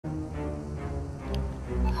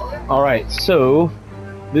Alright, so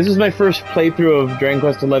this is my first playthrough of Dragon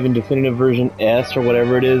Quest XI Definitive Version S or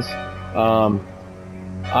whatever it is.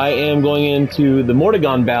 I am going into the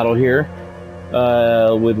Mordegon battle here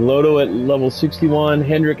with Lodo at level 61,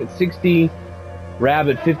 Hendrik at 60, Rab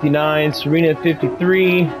at 59, Serena at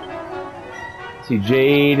 53. Let's see,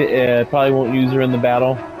 Jade, probably won't use her in the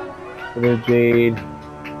battle. So there's Jade.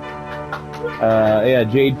 Yeah,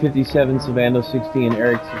 Jade 57, Savando 60, and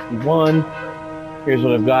Eric 61. Here's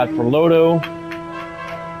what I've got for Lodo.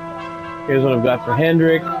 Here's what I've got for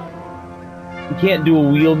Hendrik. You can't do a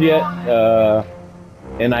wield yet,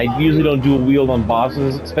 and I usually don't do a wield on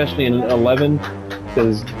bosses, especially in 11,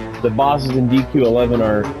 because the bosses in DQ 11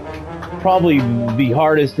 are probably the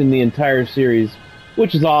hardest in the entire series,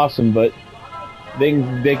 which is awesome, but they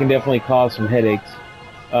can definitely cause some headaches.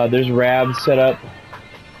 There's Rab set up.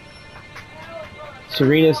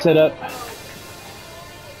 Serena set up.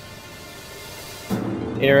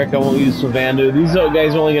 Eric, I won't use Savando. These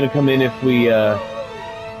guys are only going to come in if we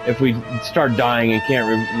start dying and can't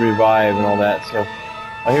revive and all that. So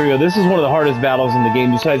here we go. This is one of the hardest battles in the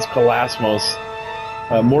game besides Kalasmos.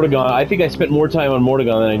 Mordegon. I think I spent more time on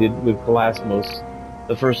Mordegon than I did with Kalasmos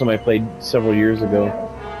the first time I played several years ago.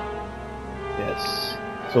 Yes.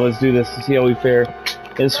 So let's do this to see how we fare.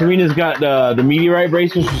 And Serena's got the meteorite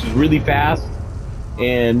bracelet, which is really fast,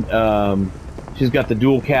 and she's got the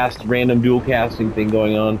dual cast, random dual casting thing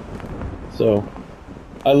going on. So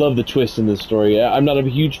I love the twist in this story. I'm not a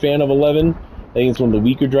huge fan of 11. I think it's one of the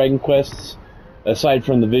weaker Dragon Quests, aside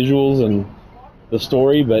from the visuals and the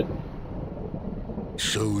story, but...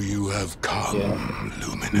 So you have come, yeah.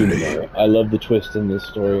 Luminary. I love the twist in this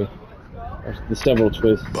story. The several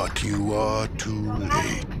twists. But you are too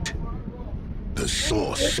late. The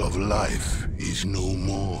source of life is no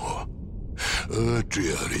more.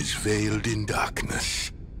 Erdrea is veiled in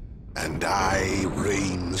darkness, and I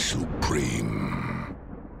reign supreme.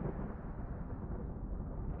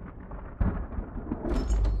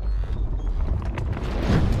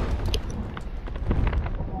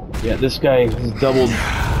 Yeah, this guy is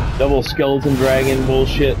double skeleton dragon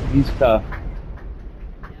bullshit. He's tough.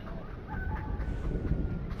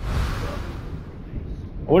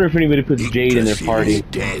 I wonder if anybody puts Jade in their party. Is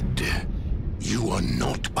dead. You are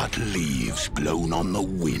not but leaves blown on the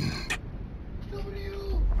wind.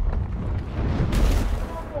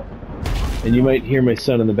 And you might hear my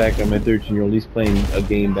son in the background, my 13-year-old. He's playing a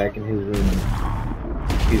game back in his room.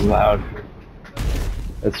 He's loud.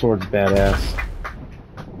 That sword's badass.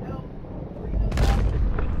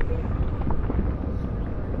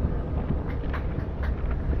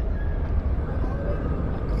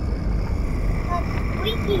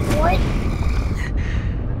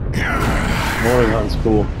 Mordegon's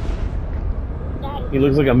cool. He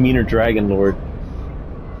looks like a meaner dragon lord.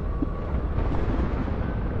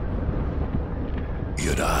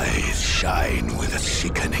 Your eyes shine with a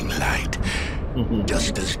sickening light,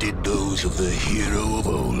 just as did those of the hero of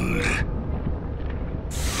old.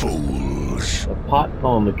 Fools. A pot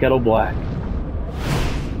calling the kettle black.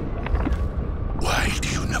 Why do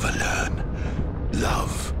you never learn?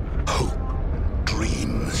 Love, hope,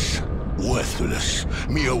 dreams, worthless,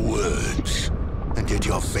 mere words. And yet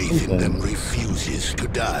your faith in them refuses to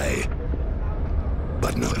die.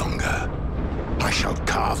 But no longer. I shall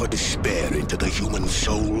carve a despair into the human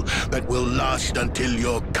soul that will last until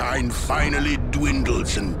your kind finally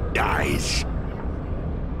dwindles and dies.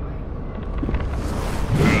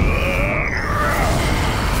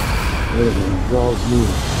 Everything draws me.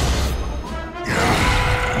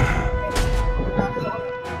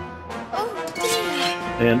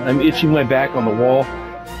 And I'm itching my back on the wall.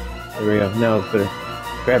 There we go. Now it's better.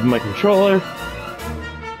 Grabbing my controller.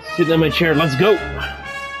 Sitting in my chair. Let's go!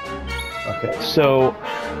 Okay, so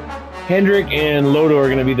Hendrik and Lodo are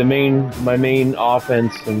going to be my main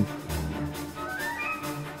offense, and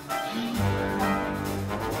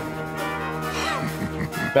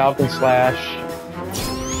Falcon Slash.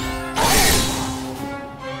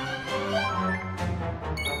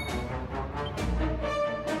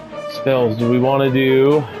 Spells, do we want to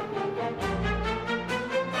do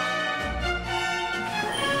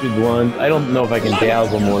one? I don't know if I can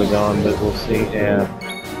dazzle Mordegon, but we'll see. Yeah.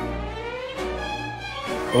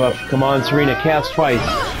 Well, come on, Serena, cast twice.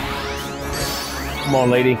 Come on,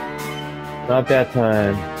 lady. Not that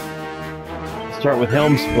time. Start with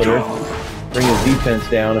Helm Splitter. Bring his defense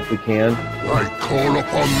down if we can. I call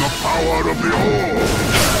upon the power of the All.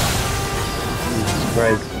 Jesus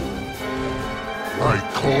Christ. I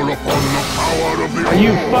call upon the power of the All. Are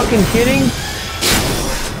you fucking kidding?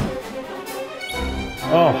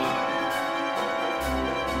 Oh.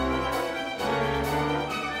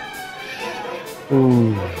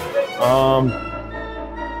 Ooh.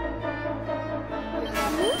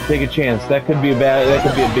 Take a chance. That could be a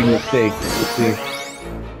big mistake. Let's see.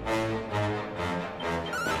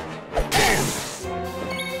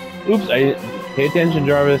 Oops, pay attention,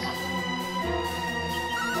 Jarvis.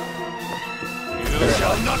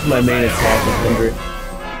 My main attack is 100.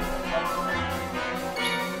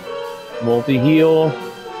 Multi-heal.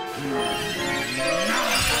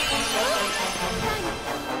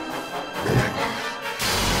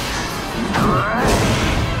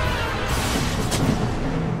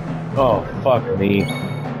 Oh, fuck me.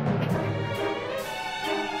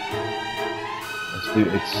 Let's do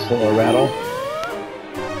Acceler Rattle.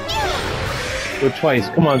 Go twice.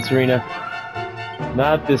 Come on, Serena.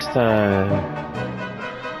 Not this time.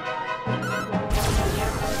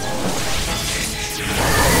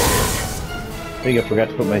 I think I forgot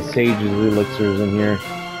to put my Sage's elixirs in here.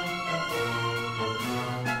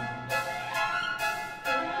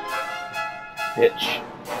 Itch.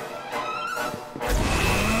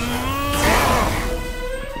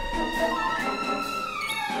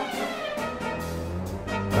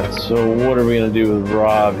 So what are we gonna do with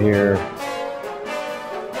Rob here?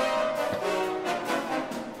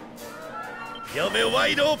 You'll be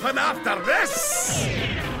wide open after this!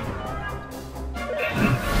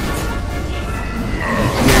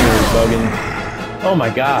 Bugging. Oh my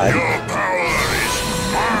god. Your power is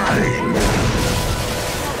mine!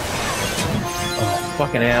 Oh,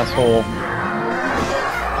 fucking asshole.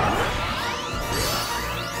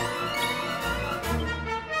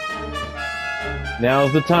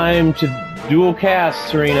 Now's the time to dual cast,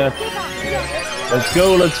 Serena. Let's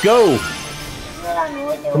go, let's go!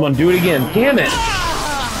 Come on, do it again. Damn it!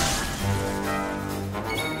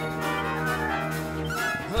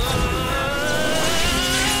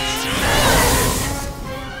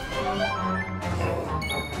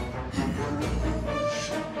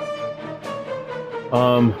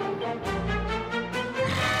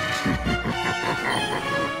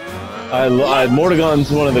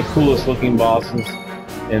 Mordegon's one of the coolest looking bosses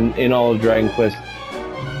in all of Dragon Quest.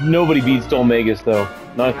 Nobody beats Dolmagus though.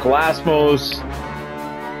 Not Galasmos.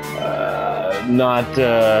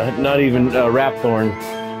 Not even Rapthorn.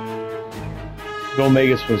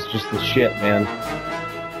 Dolmagus was just the shit, man.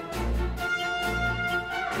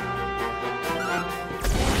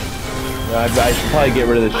 I should probably get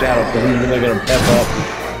rid of the shadow because even they're gonna pep up.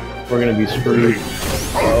 We're gonna be screwed.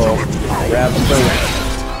 Uh-oh. Rapthorn.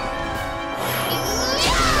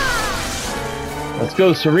 Let's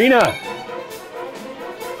go, Serena!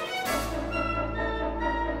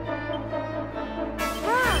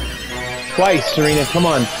 Twice, Serena, come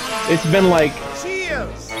on. It's been like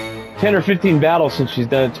 10 or 15 battles since she's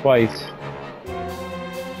done it twice.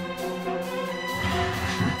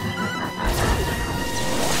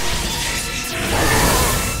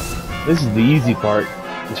 This is the easy part.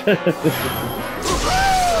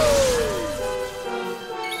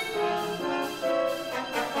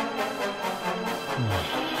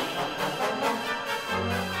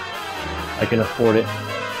 I can afford it.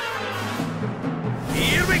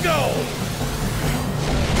 Here we go!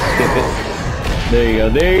 Skip it. There you go,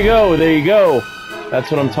 there you go, there you go! That's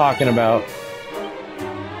what I'm talking about.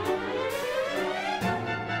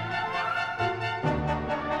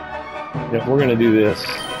 If we're gonna do this,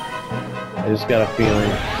 I just got a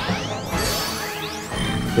feeling.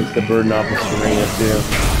 Takes the burden off of Serena too.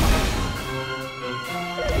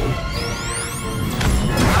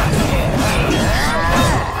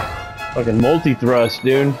 Fucking multi-thrust,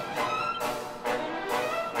 dude.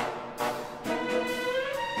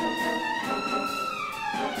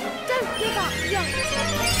 Don't give up yet.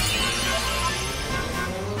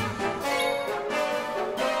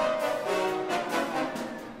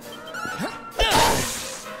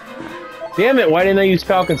 Damn it, why didn't I use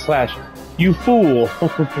Falcon Slash? You fool!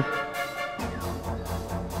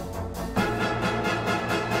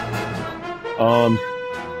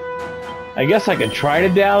 I guess I could try to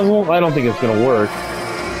dazzle. I don't think it's gonna work.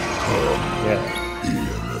 Yeah.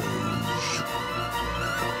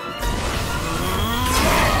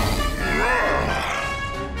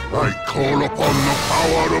 I call upon the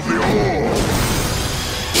power of the orb!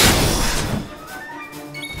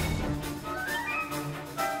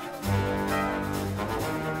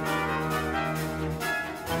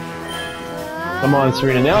 Come on,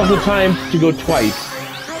 Serena. Now's the time to go twice. I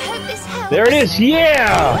hope this helps. There it is.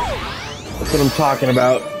 Yeah! That's what I'm talking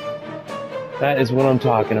about. That is what I'm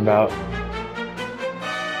talking about.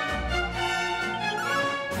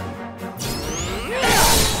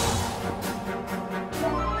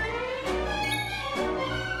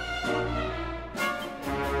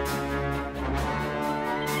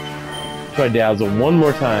 Try dazzle one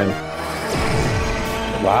more time.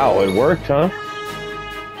 Wow, it worked, huh?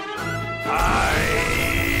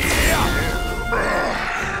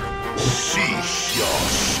 Cease your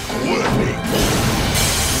squirming.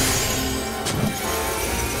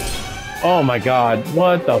 Oh my god,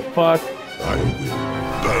 what the fuck? I will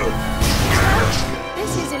burn.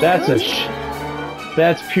 This isn't That's good.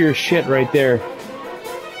 that's pure shit right there.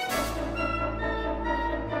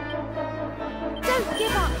 Don't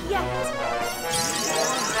give up yet.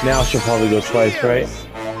 Now she'll probably go twice, right?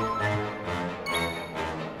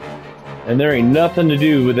 And there ain't nothing to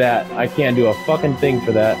do with that. I can't do a fucking thing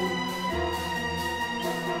for that.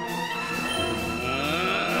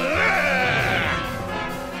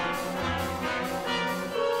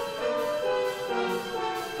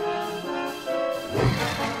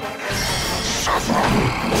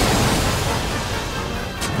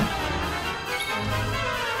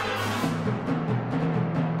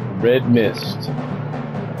 Red mist.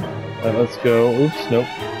 Let's go. Oops, nope.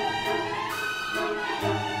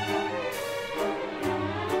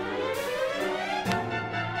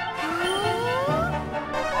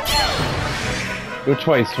 Go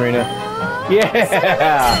twice, Serena. Yeah!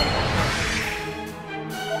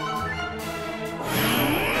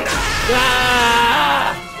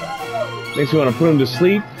 Ah! Makes me want to put him to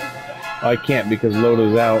sleep. Oh, I can't because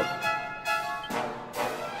Loda's out.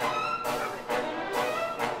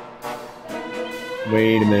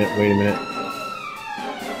 Wait a minute, wait a minute.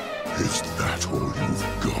 Is that all you've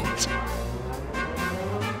got?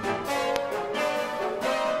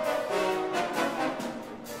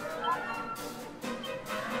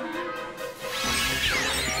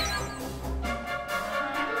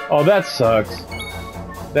 Oh, that sucks.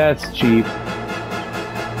 That's cheap.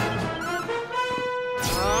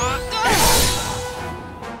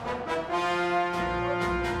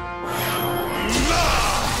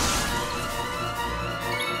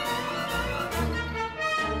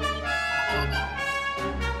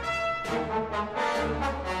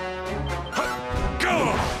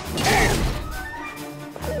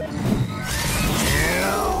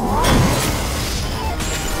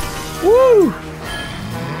 Woo!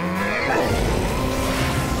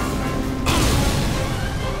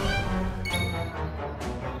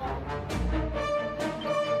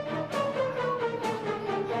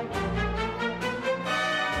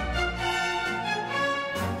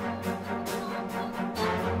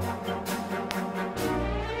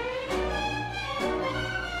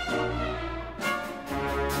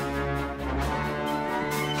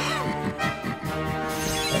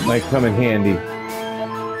 That might come in handy.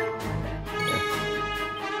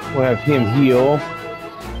 We'll have him heal.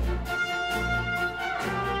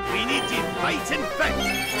 We need to fight and fight.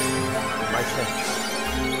 My thanks.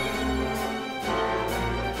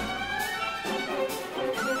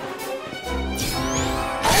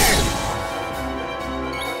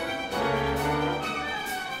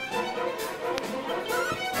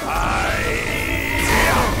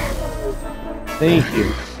 Thank you.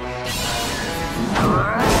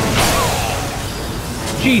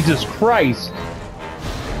 Jesus Christ!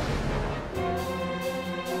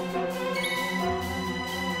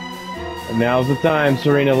 And now's the time,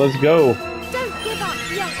 Serena. Let's go. Don't give up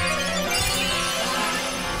yet.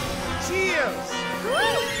 Cheers!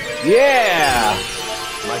 Yeah!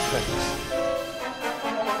 My thanks.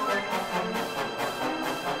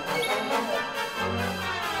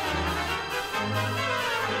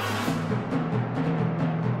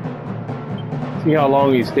 See how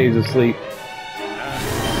long he stays asleep.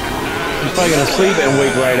 He's probably gonna sleep and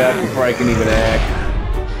wake right up before I can even act.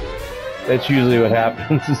 That's usually what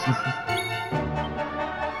happens.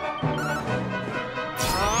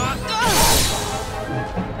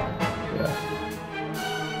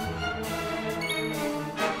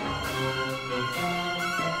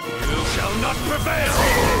 You shall not prevail!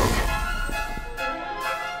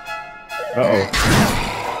 Uh-oh.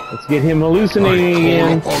 Let's get him hallucinating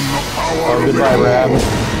again. Oh, goodbye, Rab.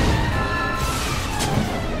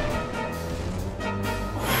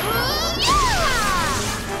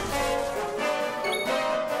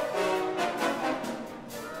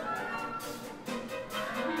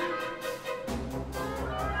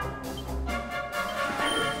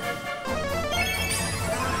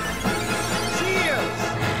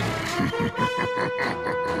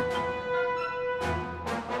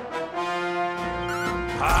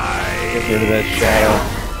 Get rid of that shadow.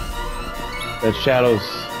 That shadow's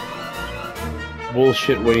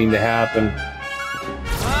bullshit waiting to happen.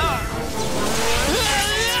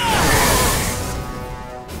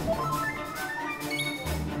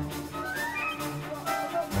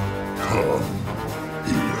 Come,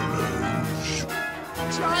 heroes.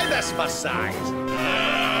 Try this for size.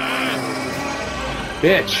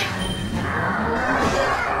 Bitch.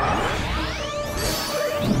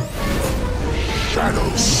 Shadow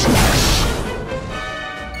slash.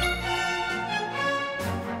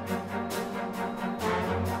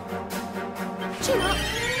 Chin up.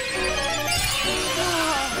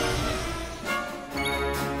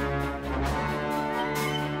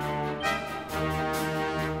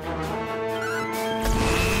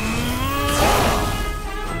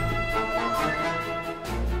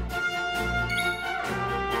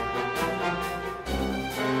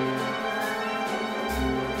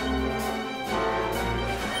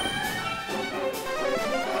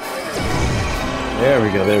 There we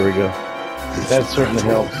go, there we go. That certainly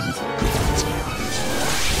helps.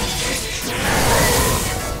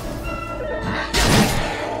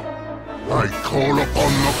 I call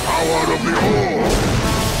upon the power of the Orb.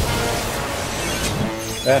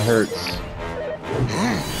 That hurts.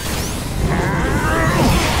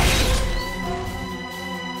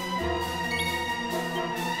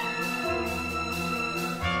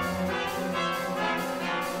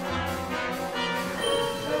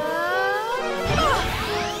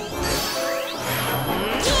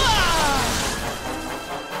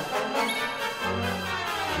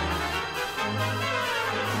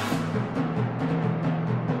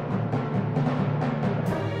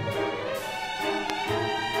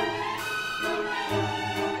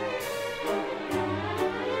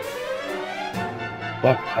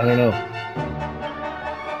 Fuck, I don't know.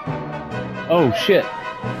 Oh, shit.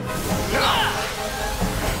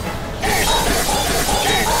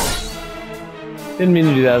 Didn't mean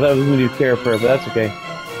to do that. I thought I was going to do Care Prayer, but that's okay.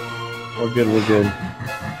 We're good, we're good.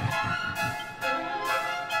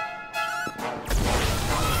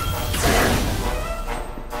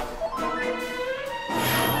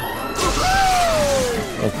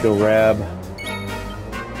 Let's go, Rab.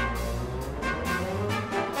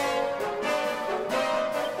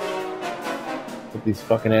 Put these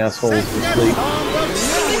fucking assholes to sleep.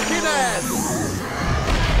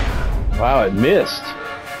 Wow, it missed.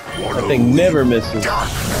 That thing never misses. Here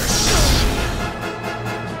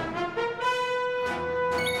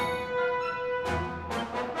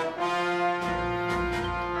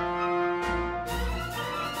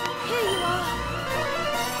you are.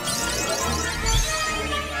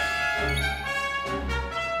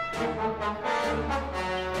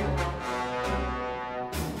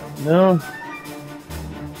 No.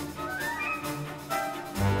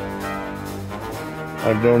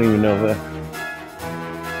 I don't even know that.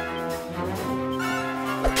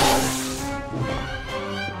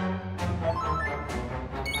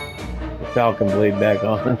 The Falcon Blade back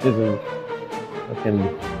on. This is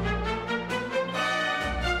fucking.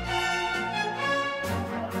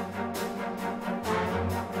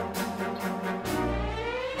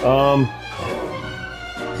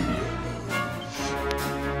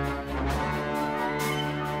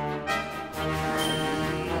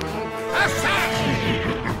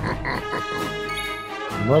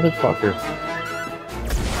 Motherfucker.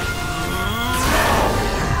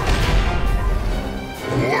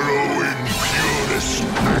 Wallow in purest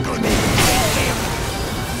agony.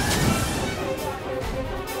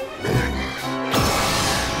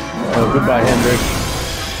 Oh, goodbye, Hendrik.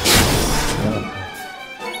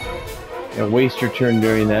 Yeah, waste your turn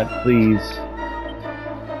during that, please.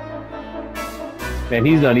 Man,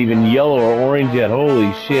 he's not even yellow or orange yet.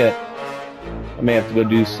 Holy shit. I may have to go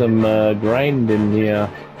do some grinding here.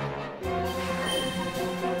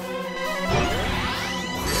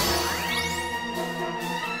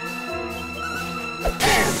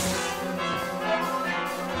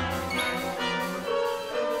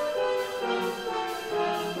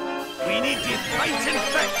 We need to fight in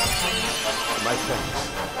fact. My thanks.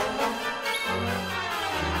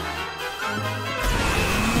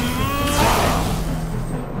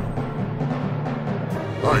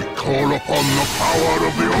 I call upon the power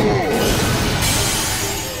of the Orb.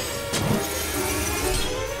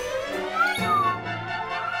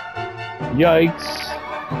 Yikes.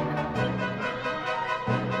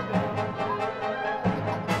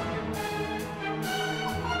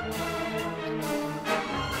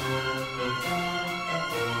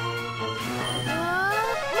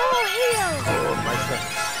 More heal. My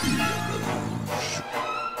thanks.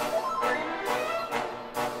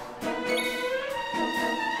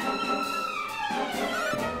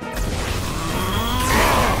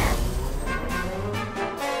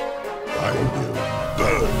 I will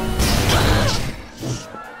burn.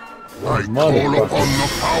 I call upon the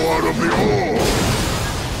power of the Orb.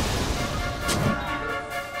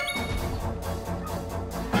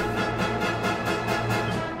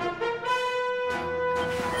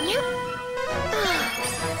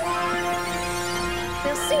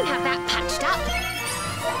 Patched up.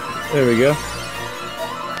 There we go.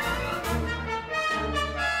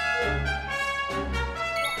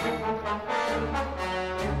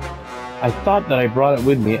 I thought that I brought it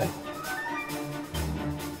with me.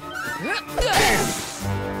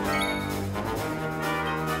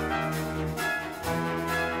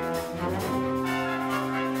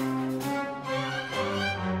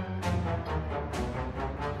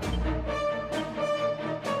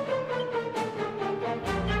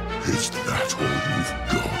 Is that all you've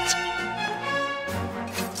got?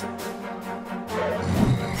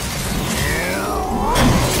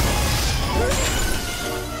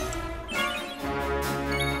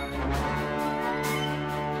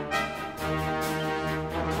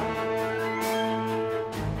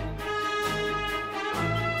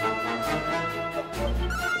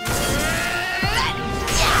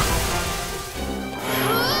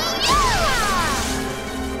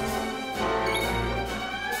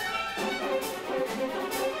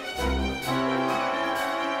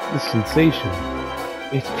 The sensation.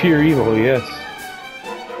 It's pure evil, yes.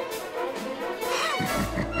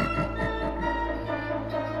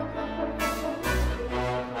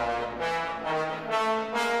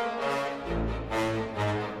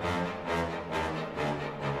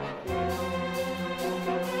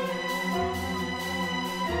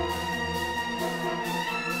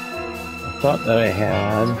 I thought that I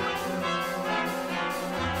had.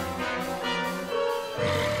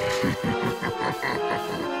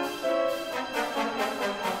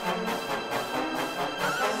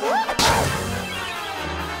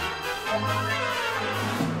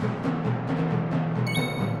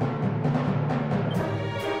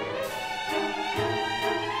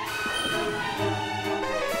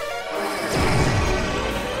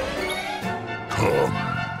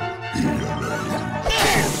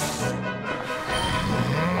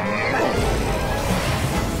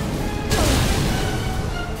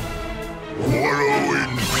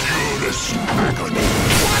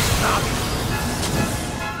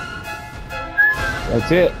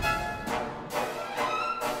 That's it.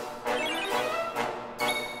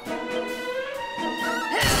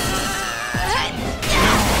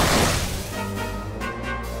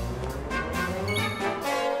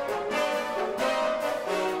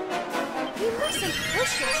 You mustn't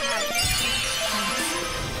push yourself.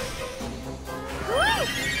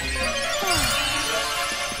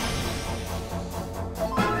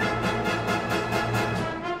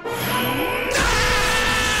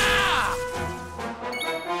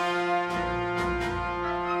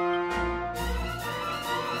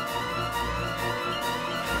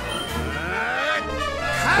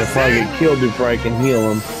 They'll probably get killed before I can heal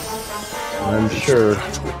them. I'm sure.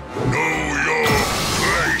 Know your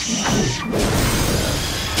place.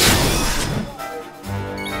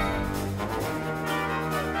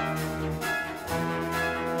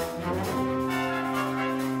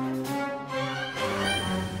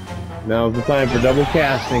 Now's the time for double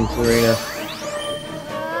casting, Serena.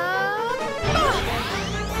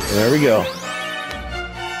 There we go.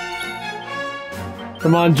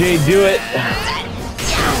 Come on, Jade, do it.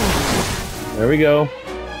 There we go.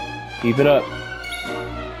 Keep it up.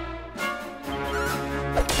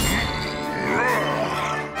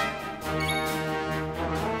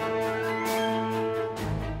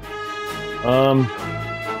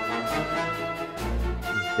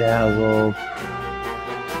 Dazzled.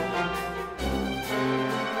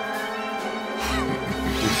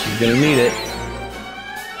 She's gonna need it.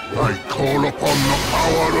 I call upon the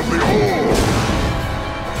power of the All.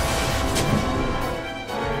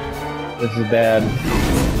 This is bad.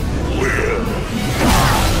 Here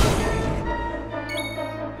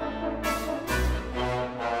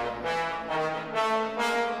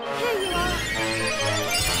you are.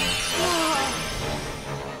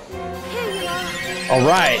 Here you are. All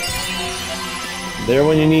right. There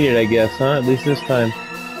when you need it, I guess, huh? At least this time.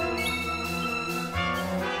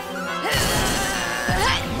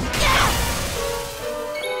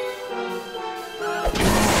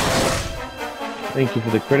 Thank you for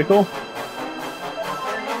the critical.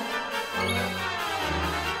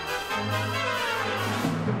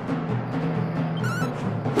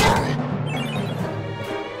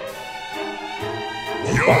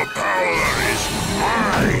 Your power is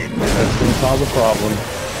mine. That's gonna cause a problem.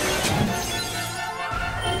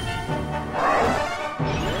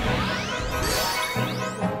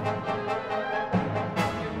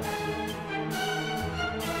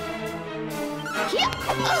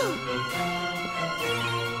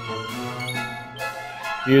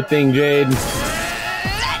 Do your thing, Jade.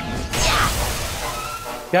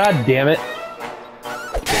 God damn it.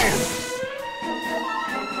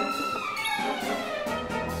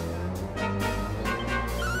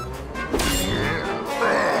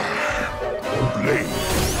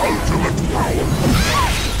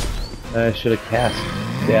 I should have cast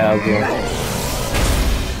Dazzle.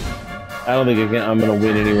 I don't think I'm gonna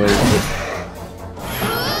win anyways.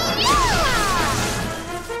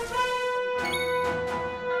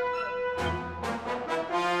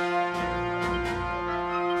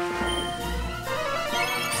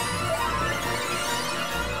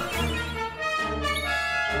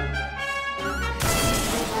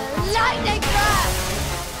 Lightning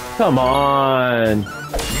blast! Come on.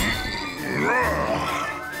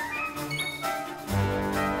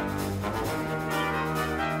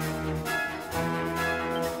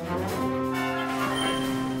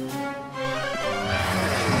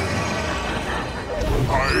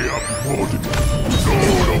 I am Mordegon,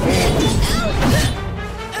 Lord of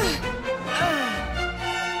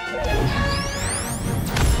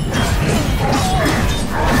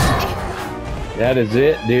That is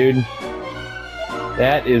it, dude.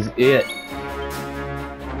 That is it.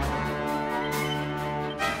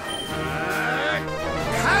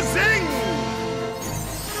 Kazing!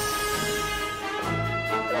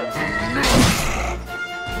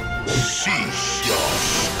 Cease your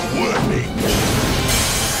squirming.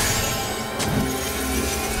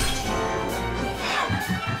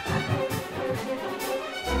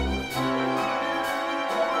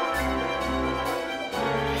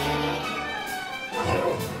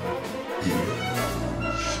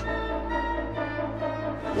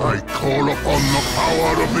 I call upon the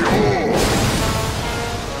power of the Orb!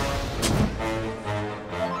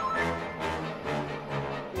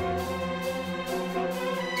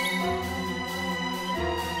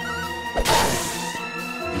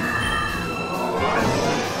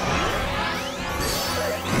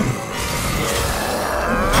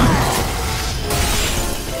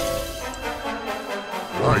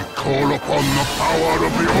 I call upon the power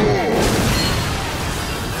of the Orb!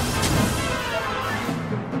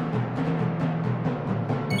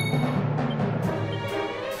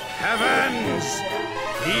 Heavens,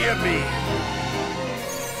 hear me.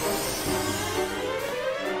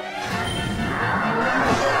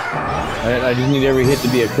 I just need every hit to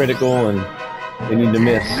be a critical, and they need to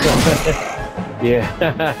miss. Yeah.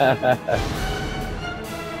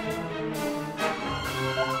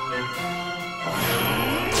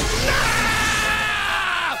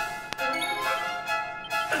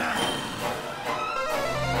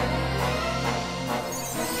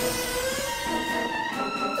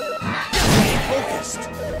 Focused.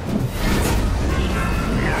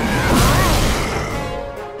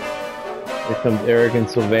 Here comes Eric and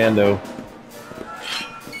Sylvando.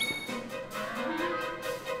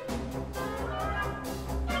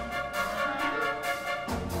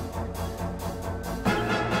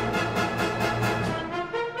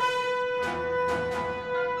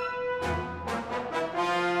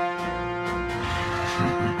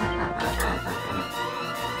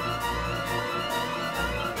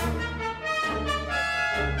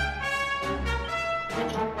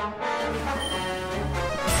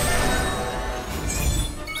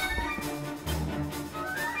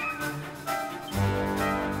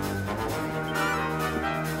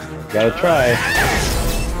 Gotta try.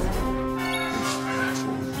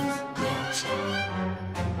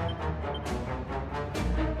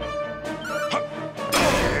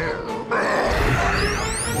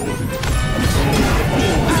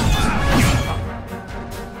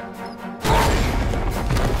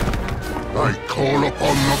 I call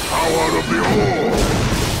upon the power of the Orb!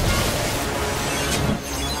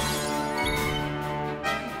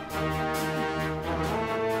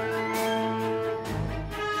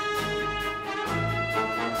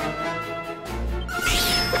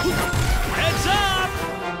 Heads up!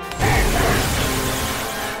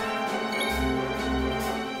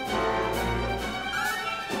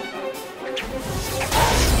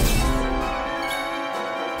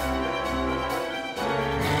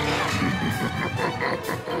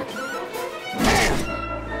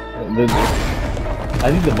 I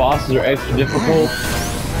think the bosses are extra difficult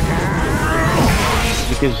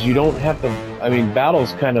because you don't have to. I mean,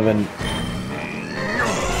 battle's kind of an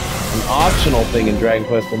optional thing in Dragon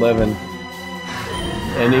Quest XI.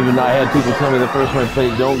 And even I had people tell me the first time I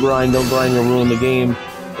played, don't grind, you'll ruin the game.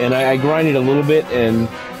 And I grinded a little bit, and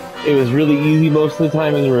it was really easy most of the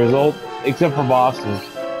time as a result, except for bosses.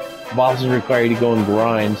 Bosses require you to go and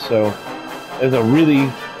grind, so it's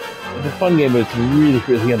a fun game, but it's really,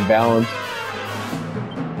 really unbalanced.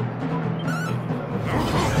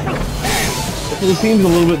 It seems a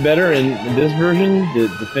little bit better in this version, the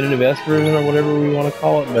Definitive S version, or whatever we want to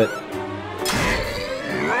call it, but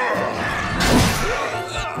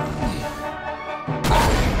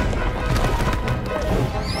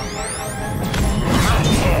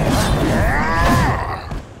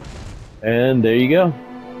And there you go.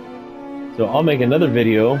 So I'll make another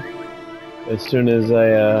video as soon as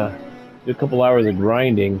I do a couple hours of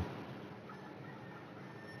grinding.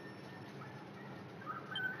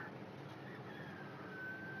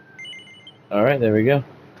 Alright, there we go.